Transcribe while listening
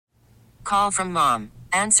Call from mom.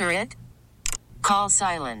 Answer it. Call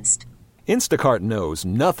silenced. Instacart knows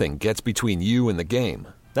nothing gets between you and the game.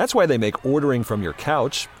 That's why they make ordering from your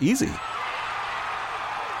couch easy.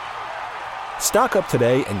 Stock up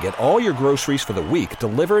today and get all your groceries for the week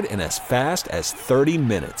delivered in as fast as 30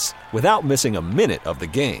 minutes without missing a minute of the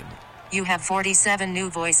game. You have 47 new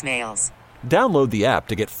voicemails. Download the app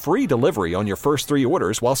to get free delivery on your first 3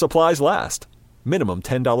 orders while supplies last. Minimum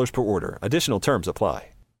 $10 per order. Additional terms apply.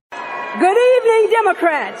 Good evening,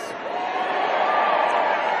 Democrats.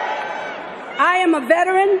 I am a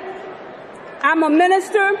veteran. I'm a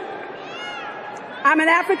minister. I'm an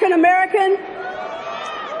African American.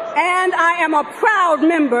 And I am a proud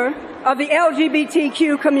member of the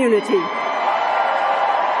LGBTQ community.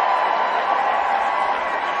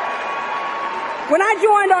 When I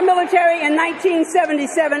joined our military in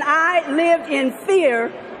 1977, I lived in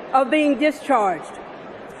fear of being discharged.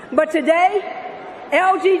 But today,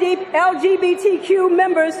 LGBTQ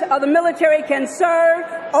members of the military can serve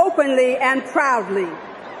openly and proudly.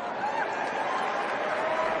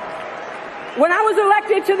 When I was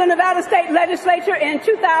elected to the Nevada State Legislature in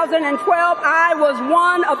 2012, I was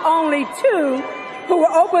one of only 2 who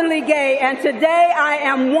were openly gay, and today I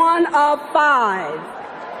am one of 5.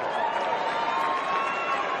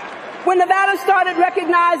 When Nevada started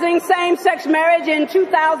recognizing same-sex marriage in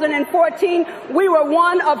 2014, we were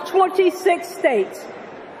one of 26 states.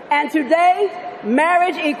 And today,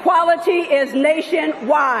 marriage equality is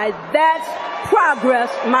nationwide. That's progress,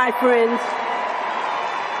 my friends.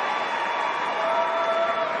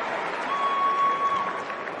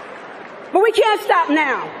 But we can't stop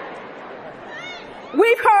now.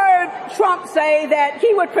 We've heard Trump say that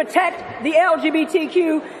he would protect the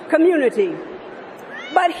LGBTQ community.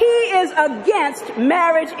 But he is against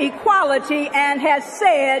marriage equality and has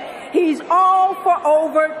said he's all for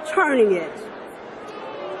overturning it.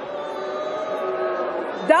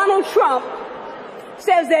 Donald Trump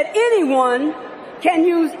says that anyone can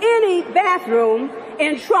use any bathroom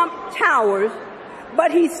in Trump Towers,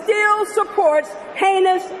 but he still supports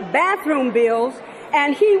heinous bathroom bills,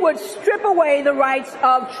 and he would strip away the rights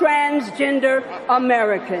of transgender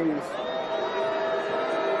Americans.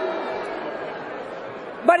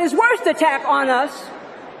 But his worst attack on us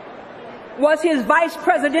was his vice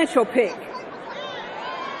presidential pick,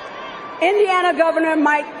 Indiana Governor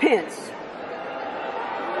Mike Pence.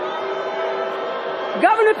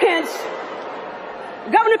 Governor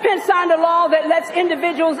Pence signed a law that lets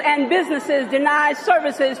individuals and businesses deny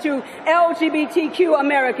services to LGBTQ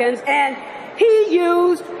Americans, and he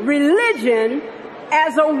used religion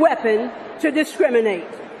as a weapon to discriminate.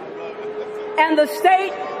 And the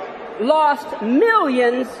state lost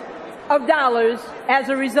millions of dollars as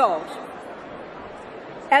a result.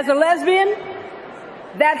 As a lesbian,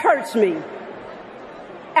 that hurts me.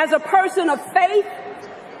 As a person of faith,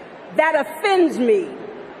 that offends me.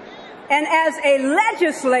 And as a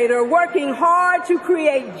legislator working hard to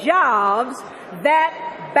create jobs, that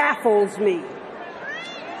baffles me.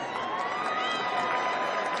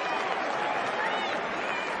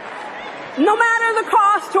 No matter the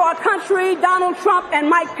cost to our country, Donald Trump and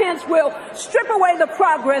Mike Pence will strip away the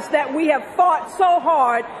progress that we have fought so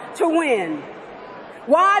hard to win.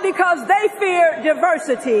 Why? Because they fear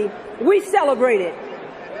diversity, we celebrate it.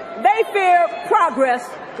 They fear progress,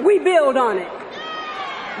 we build on it.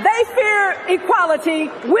 They fear equality,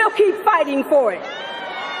 we'll keep fighting for it.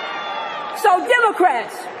 So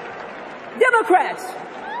Democrats,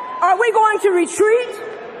 are we going to retreat?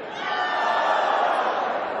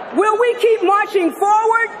 Will we keep marching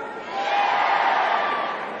forward?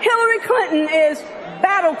 Hillary Clinton is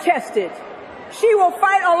battle-tested. She will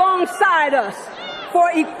fight alongside us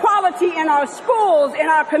for equality in our schools, in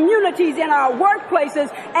our communities, in our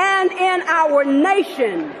workplaces, and in our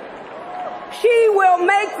nation. She will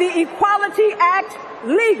make the Equality Act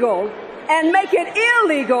legal and make it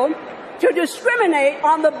illegal to discriminate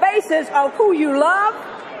on the basis of who you love,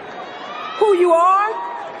 who you are,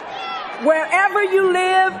 wherever you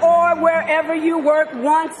live or wherever you work,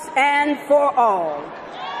 once and for all.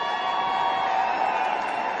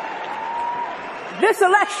 This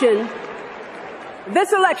election,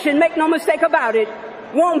 make no mistake about it,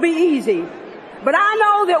 won't be easy. But I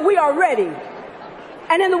know that we are ready.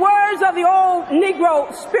 And in the words of the old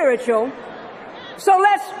Negro spiritual, so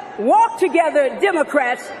let's walk together,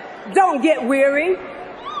 Democrats, don't get weary.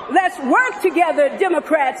 Let's work together,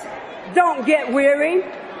 Democrats, don't get weary.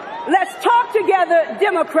 Let's talk together,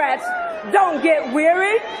 Democrats, don't get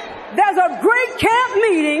weary. There's a great camp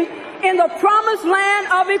meeting in the promised land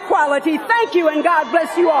of equality. Thank you, and God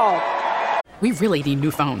bless you all. We really need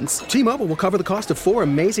new phones. T-Mobile will cover the cost of 4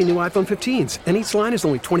 amazing new iPhone 15s, and each line is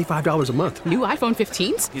only $25 a month. New iPhone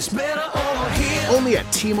 15s? It's better over here. Only at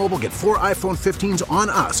T-Mobile, get 4 iPhone 15s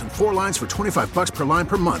on us and 4 lines for $25 per line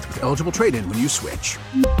per month with eligible trade-in when you switch.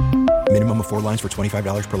 Minimum of 4 lines for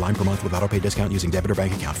 $25 per line per month with autopay discount using debit or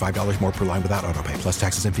bank account. $5 more per line without autopay, plus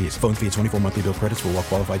taxes and fees. Phone fee at 24 monthly bill credits for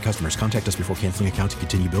well-qualified customers. Contact us before canceling account to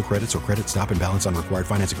continue bill credits or credit stop and balance on required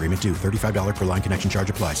finance agreement due. $35 per line connection charge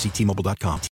applies. See T-Mobile.com.